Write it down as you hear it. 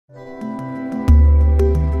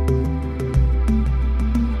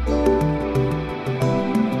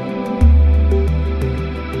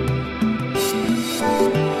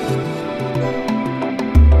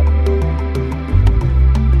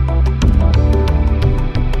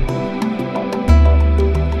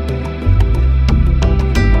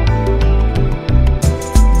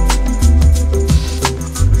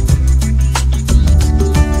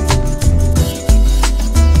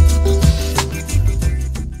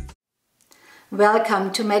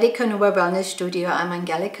Welcome to Medica Wellness Studio. I'm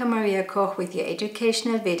Angelika Maria Koch with your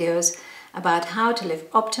educational videos about how to live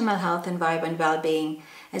optimal health and vibrant well-being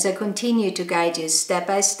as I continue to guide you step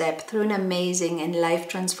by step through an amazing and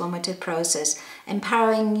life-transformative process,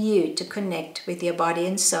 empowering you to connect with your body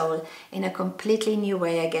and soul in a completely new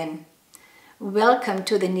way again. Welcome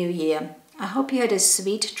to the new year. I hope you had a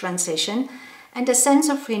sweet transition and a sense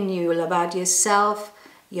of renewal about yourself,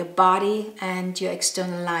 your body, and your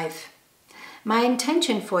external life. My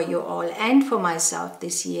intention for you all and for myself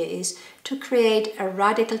this year is to create a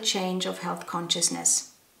radical change of health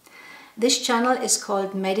consciousness. This channel is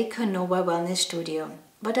called Medica Nova Wellness Studio.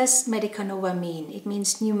 What does Medica Nova mean? It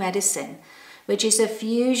means new medicine, which is a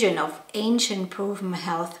fusion of ancient proven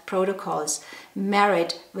health protocols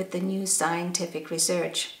married with the new scientific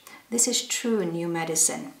research. This is true new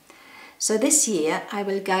medicine. So this year I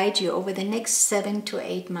will guide you over the next 7 to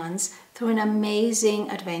 8 months through an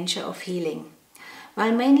amazing adventure of healing,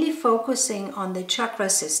 while mainly focusing on the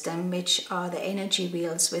chakra system, which are the energy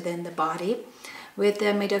wheels within the body, with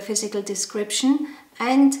their metaphysical description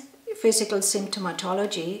and physical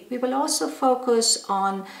symptomatology. We will also focus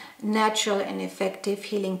on natural and effective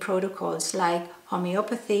healing protocols like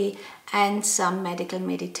homeopathy and some medical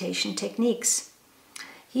meditation techniques.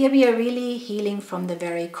 Here we are really healing from the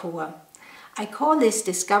very core. I call this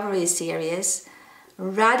Discovery Series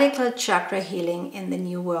Radical Chakra Healing in the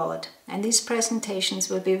New World. And these presentations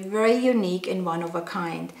will be very unique and one of a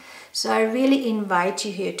kind. So I really invite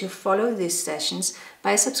you here to follow these sessions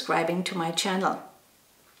by subscribing to my channel.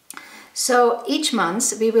 So each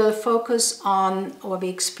month we will focus on, or we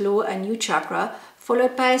explore a new chakra,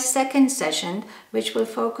 followed by a second session which will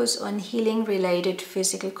focus on healing related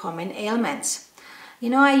physical common ailments. You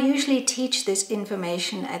know, I usually teach this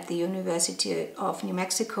information at the University of New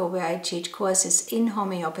Mexico, where I teach courses in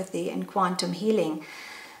homeopathy and quantum healing.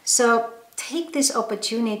 So take this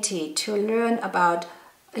opportunity to learn about,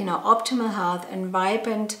 optimal health and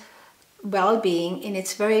vibrant well-being in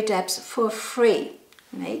its very depths for free,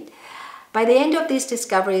 right? By the end of this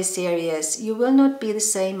Discovery Series, you will not be the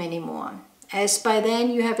same anymore, as by then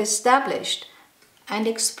you have established and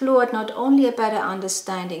explored not only a better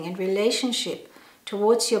understanding and relationship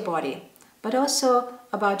towards your body, but also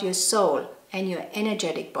about your soul and your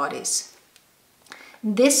energetic bodies.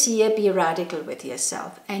 This year, be radical with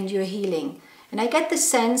yourself and your healing. And I get the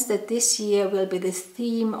sense that this year will be the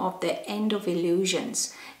theme of the end of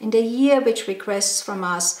illusions, and a year which requests from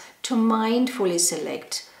us to mindfully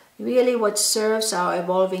select really what serves our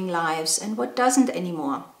evolving lives and what doesn't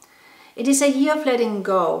anymore. It is a year of letting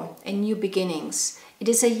go and new beginnings. It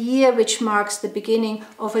is a year which marks the beginning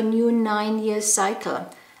of a new 9-year cycle,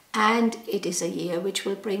 and it is a year which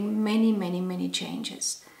will bring many, many, many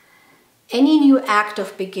changes. Any new act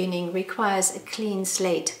of beginning requires a clean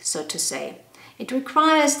slate, so to say. It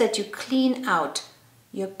requires that you clean out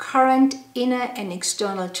your current inner and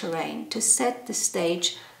external terrain to set the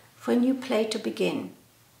stage for a new play to begin.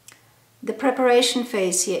 The preparation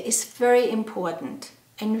phase here is very important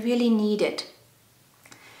and really needed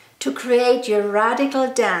to create your radical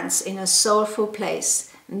dance in a soulful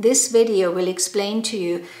place. This video will explain to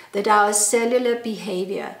you that our cellular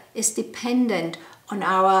behavior is dependent on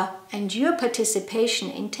our and your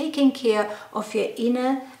participation in taking care of your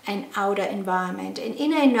inner and outer environment. And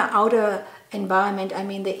inner and outer environment, I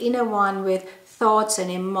mean the inner one with thoughts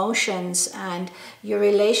and emotions and your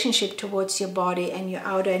relationship towards your body, and your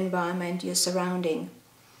outer environment, your surrounding.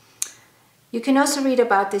 You can also read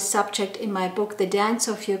about this subject in my book, The Dance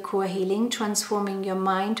of Your Core Healing, Transforming Your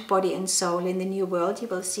Mind, Body and Soul in the New World. You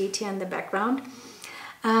will see it here in the background.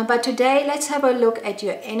 But today, let's have a look at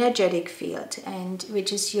your energetic field, and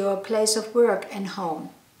which is your place of work and home.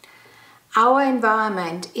 Our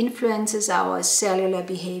environment influences our cellular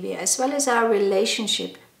behavior as well as our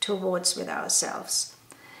relationship towards with ourselves.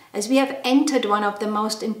 As we have entered one of the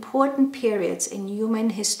most important periods in human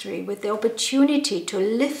history, with the opportunity to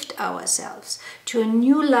lift ourselves to a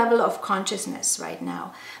new level of consciousness right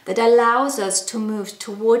now that allows us to move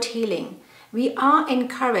toward healing, we are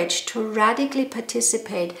encouraged to radically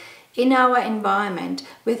participate in our environment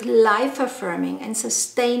with life-affirming and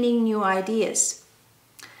sustaining new ideas.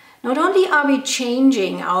 Not only are we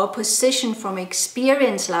changing our position from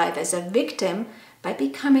experience life as a victim by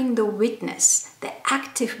becoming the witness, the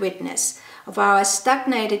active witness of our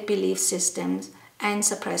stagnated belief systems and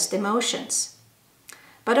suppressed emotions,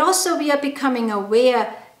 but also we are becoming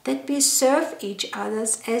aware that we serve each other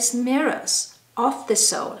as mirrors of the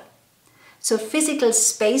soul. So physical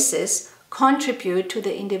spaces contribute to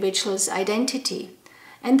the individual's identity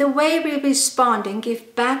and the way we respond and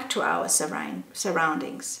give back to our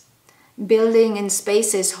surroundings. Building and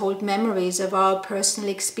spaces hold memories of our personal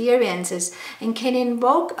experiences and can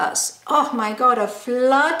invoke us, oh my God, a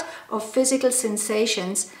flood of physical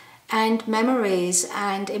sensations and memories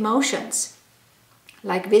and emotions.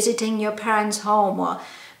 Like visiting your parents' home or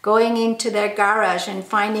going into their garage and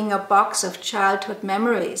finding a box of childhood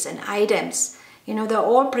memories and items. They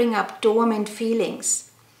all bring up dormant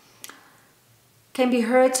feelings. Can be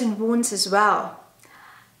hurts and wounds as well.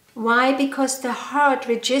 Why? Because the heart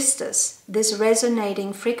registers this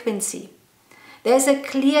resonating frequency. There's a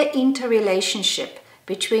clear interrelationship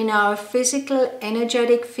between our physical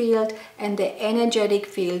energetic field and the energetic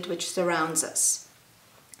field which surrounds us.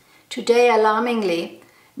 Today, alarmingly,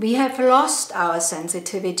 we have lost our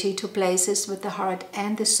sensitivity to places with the heart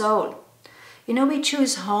and the soul. We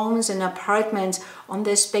choose homes and apartments on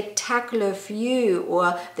the spectacular view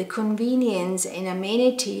or the convenience and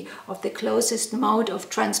amenity of the closest mode of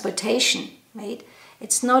transportation, right?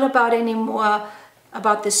 It's not anymore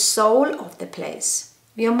about the soul of the place.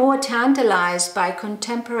 We are more tantalized by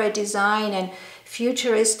contemporary design and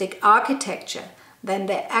futuristic architecture than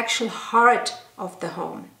the actual heart of the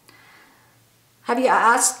home. Have you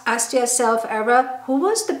asked yourself ever, who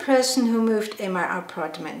was the person who moved in my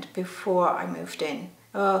apartment before I moved in?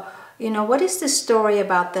 What is the story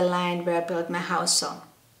about the land where I built my house on?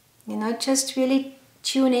 Just really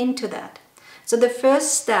tune into that. So the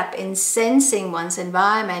first step in sensing one's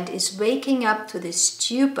environment is waking up to the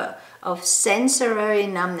stupor of sensory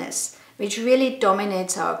numbness, which really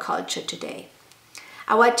dominates our culture today.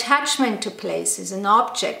 Our attachment to places and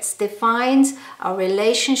objects defines our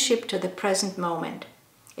relationship to the present moment.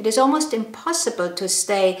 It is almost impossible to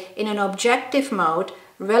stay in an objective mode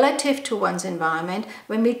relative to one's environment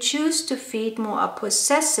when we choose to feed more a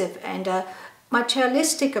possessive and a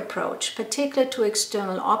materialistic approach, particularly to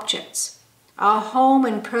external objects. Our home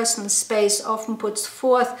and personal space often puts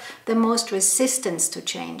forth the most resistance to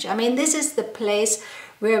change. This is the place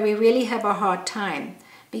where we really have a hard time,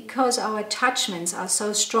 because our attachments are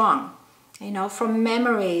so strong, from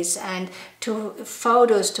memories and to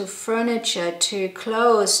photos, to furniture, to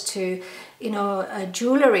clothes, to,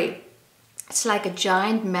 jewelry. It's like a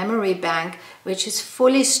giant memory bank which is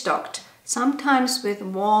fully stocked, sometimes with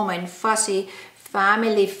warm and fuzzy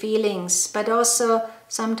family feelings, but also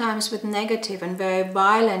sometimes with negative and very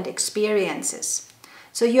violent experiences.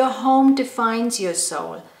 So your home defines your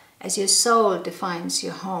soul, as your soul defines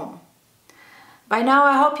your home. By now,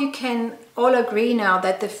 I hope you can all agree now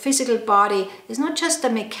that the physical body is not just a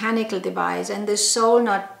mechanical device and the soul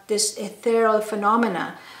not this ethereal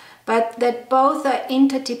phenomena, but that both are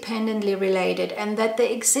interdependently related and that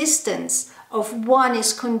the existence of one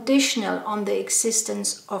is conditional on the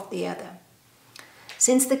existence of the other.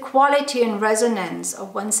 Since the quality and resonance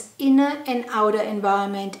of one's inner and outer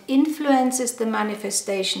environment influences the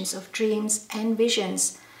manifestations of dreams and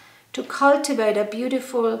visions, to cultivate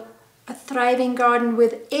a thriving garden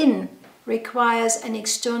within requires an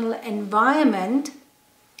external environment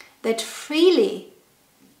that freely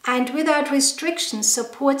and without restrictions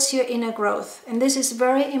supports your inner growth. And this is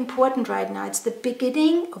very important right now. It's the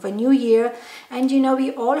beginning of a new year, and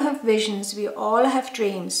we all have visions, we all have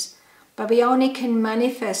dreams, but we only can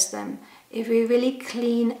manifest them if we really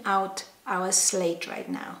clean out our slate right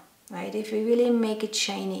now, right? If we really make it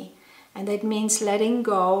shiny. And that means letting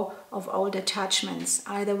go of old attachments,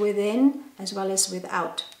 either within as well as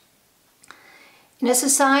without. In a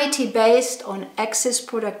society based on excess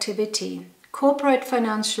productivity, corporate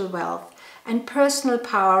financial wealth, and personal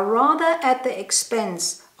power, rather at the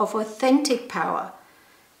expense of authentic power,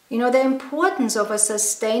 the importance of a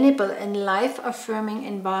sustainable and life-affirming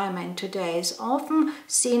environment today is often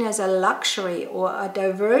seen as a luxury or a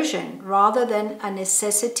diversion rather than a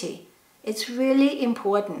necessity. It's really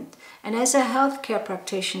important. And as a healthcare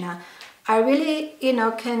practitioner, I really,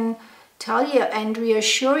 can tell you and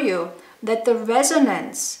reassure you that the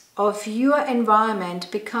resonance of your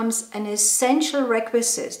environment becomes an essential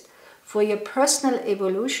requisite for your personal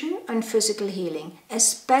evolution and physical healing,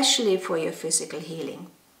 especially for your physical healing.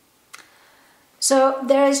 So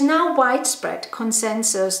there is now widespread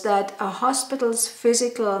consensus that a hospital's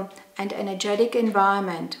physical and energetic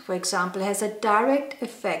environment, for example, has a direct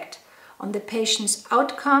effect on the patient's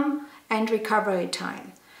outcome and recovery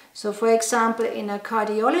time. So for example, in a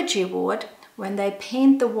cardiology ward, when they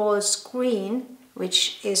paint the walls green,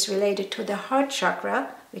 which is related to the heart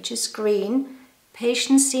chakra, which is green,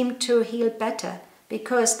 patients seem to heal better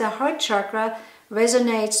because the heart chakra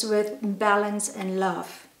resonates with balance and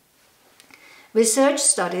love. Research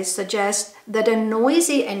studies suggest that a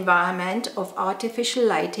noisy environment of artificial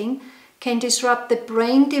lighting can disrupt the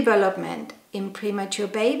brain development in premature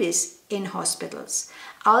babies in hospitals.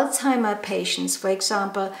 Alzheimer patients, for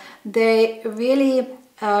example, they really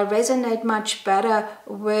resonate much better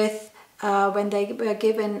with when they were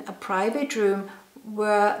given a private room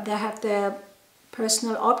where they have their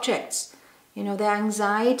personal objects. You know, their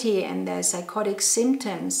anxiety and their psychotic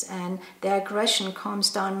symptoms and their aggression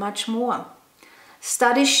calms down much more.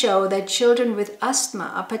 Studies show that children with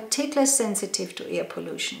asthma are particularly sensitive to air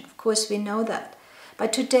pollution. Of course, we know that.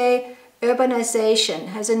 But today, urbanization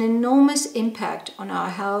has an enormous impact on our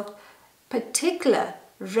health, particularly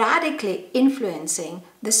radically influencing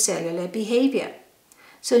the cellular behavior.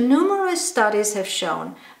 So numerous studies have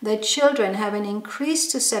shown that children have an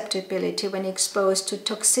increased susceptibility when exposed to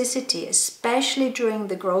toxicity, especially during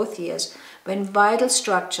the growth years when vital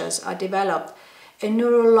structures are developed and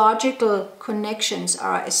neurological connections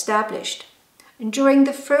are established. And during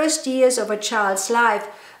the first years of a child's life,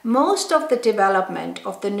 most of the development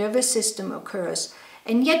of the nervous system occurs,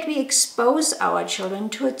 and yet we expose our children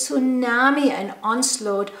to a tsunami and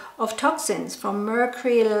onslaught of toxins from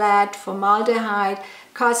mercury, lead, formaldehyde,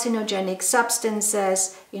 carcinogenic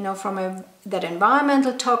substances, that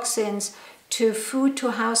environmental toxins to food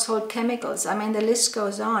to household chemicals. I mean, the list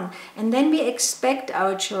goes on. And then we expect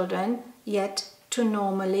our children yet to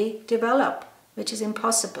normally develop, which is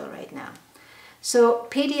impossible right now. So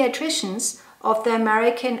pediatricians of the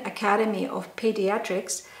American Academy of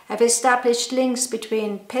Pediatrics have established links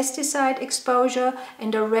between pesticide exposure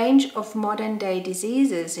and a range of modern-day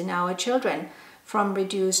diseases in our children, from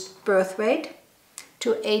reduced birth weight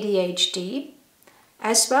to ADHD,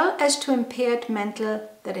 as well as to impaired mental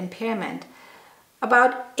impairment.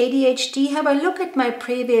 About ADHD, have a look at my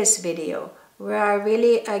previous video where I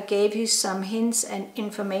really gave you some hints and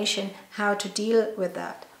information how to deal with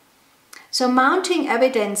that. So mounting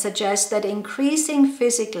evidence suggests that increasing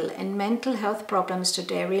physical and mental health problems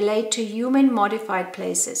today relate to human-modified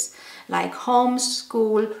places like homes,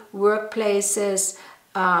 school, workplaces,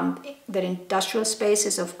 the industrial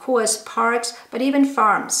spaces, of course, parks, but even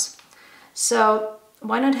farms. So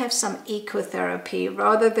why not have some ecotherapy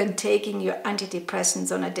rather than taking your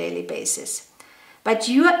antidepressants on a daily basis? But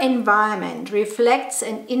your environment reflects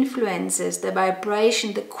and influences the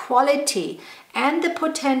vibration, the quality, and the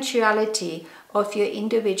potentiality of your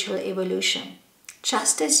individual evolution,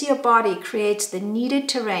 just as your body creates the needed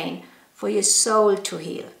terrain for your soul to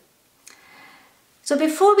heal. So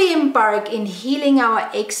before we embark in healing our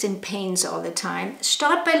aches and pains all the time,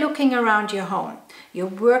 start by looking around your home, your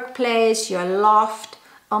workplace, your loft,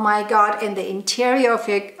 oh my God, and the interior of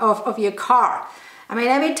your car. I mean,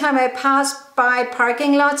 every time I pass by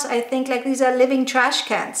parking lots, I think like these are living trash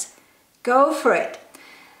cans. Go for it.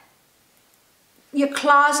 Your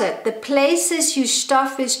closet, the places you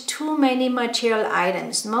stuff with too many material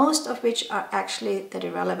items, most of which are actually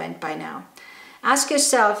irrelevant by now. Ask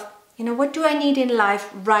yourself, what do I need in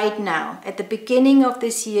life right now at the beginning of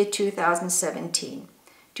this year 2017?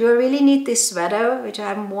 Do I really need this sweater, which I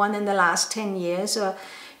haven't worn in the last 10 years? Or,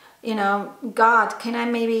 God, can I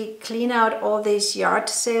maybe clean out all these yard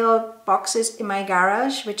sale boxes in my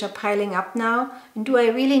garage, which are piling up now? And do I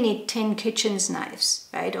really need 10 kitchen knives,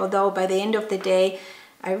 right? Although by the end of the day,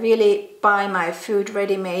 I really buy my food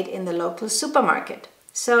ready-made in the local supermarket.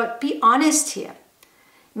 So be honest here.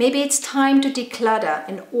 Maybe it's time to declutter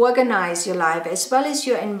and organize your life as well as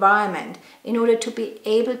your environment in order to be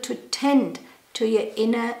able to tend to your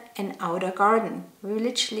inner and outer garden,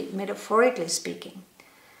 literally, metaphorically speaking.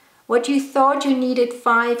 What you thought you needed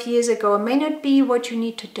 5 years ago may not be what you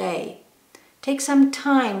need today. Take some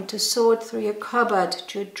time to sort through your cupboard,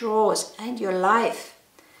 your drawers, and your life.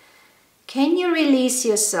 Can you release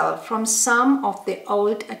yourself from some of the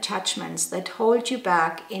old attachments that hold you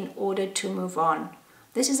back in order to move on?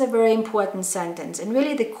 This is a very important sentence and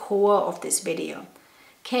really the core of this video.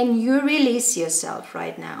 Can you release yourself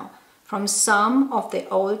right now from some of the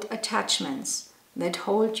old attachments that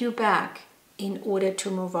hold you back in order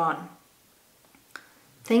to move on?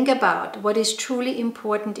 Think about what is truly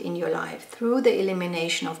important in your life through the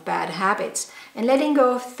elimination of bad habits and letting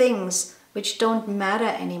go of things which don't matter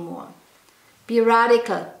anymore. Be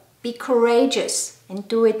radical, be courageous, and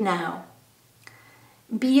do it now.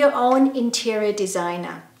 Be your own interior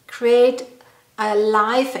designer. Create a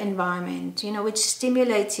life environment, which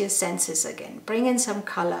stimulates your senses again. Bring in some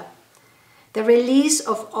color. The release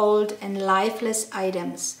of old and lifeless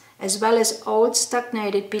items, as well as old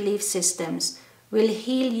stagnated belief systems, will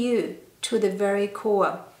heal you to the very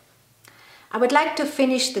core. I would like to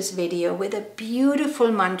finish this video with a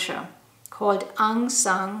beautiful mantra called Ang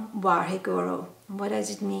Sang Vaheguru. What does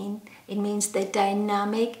it mean? It means the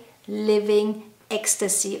dynamic, living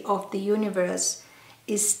ecstasy of the universe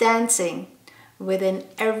is dancing within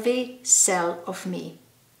every cell of me.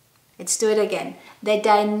 Let's do it again. The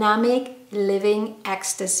dynamic living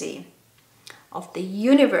ecstasy of the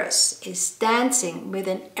universe is dancing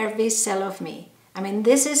within every cell of me. I mean,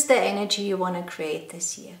 this is the energy you want to create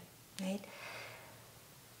this year, right?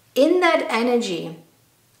 In that energy,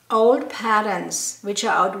 old patterns which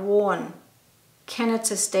are outworn cannot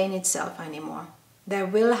sustain itself anymore. They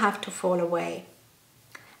will have to fall away.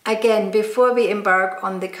 Again, before we embark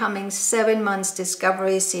on the coming 7 months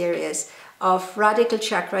discovery series of radical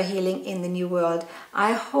chakra healing in the new world,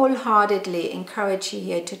 I wholeheartedly encourage you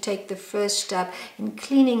here to take the first step in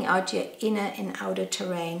cleaning out your inner and outer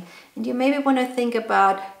terrain. And you maybe want to think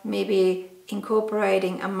about maybe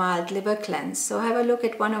incorporating a mild liver cleanse. So have a look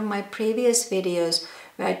at one of my previous videos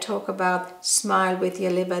where I talk about smile with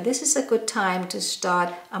your liver. This is a good time to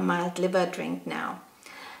start a mild liver drink now.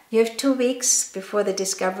 You have 2 weeks before the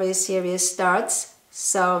Discovery series starts,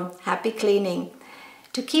 so happy cleaning.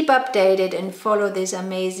 To keep updated and follow this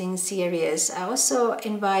amazing series, I also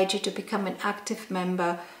invite you to become an active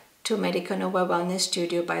member to Medica Nova Wellness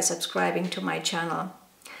Studio by subscribing to my channel.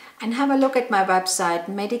 And have a look at my website,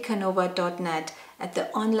 medicanova.net, at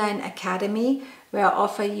the online academy, where I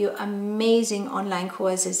offer you amazing online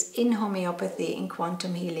courses in homeopathy and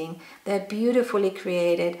quantum healing. They're beautifully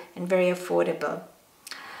created and very affordable.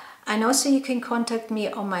 And also you can contact me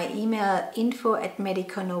on my email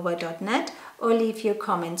info@medicanova.net or leave your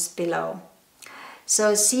comments below.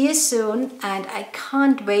 So see you soon, and I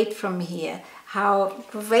can't wait from here how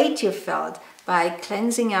great you felt by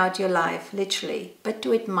cleansing out your life, literally, but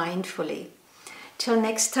do it mindfully. Till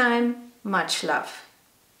next time, much love.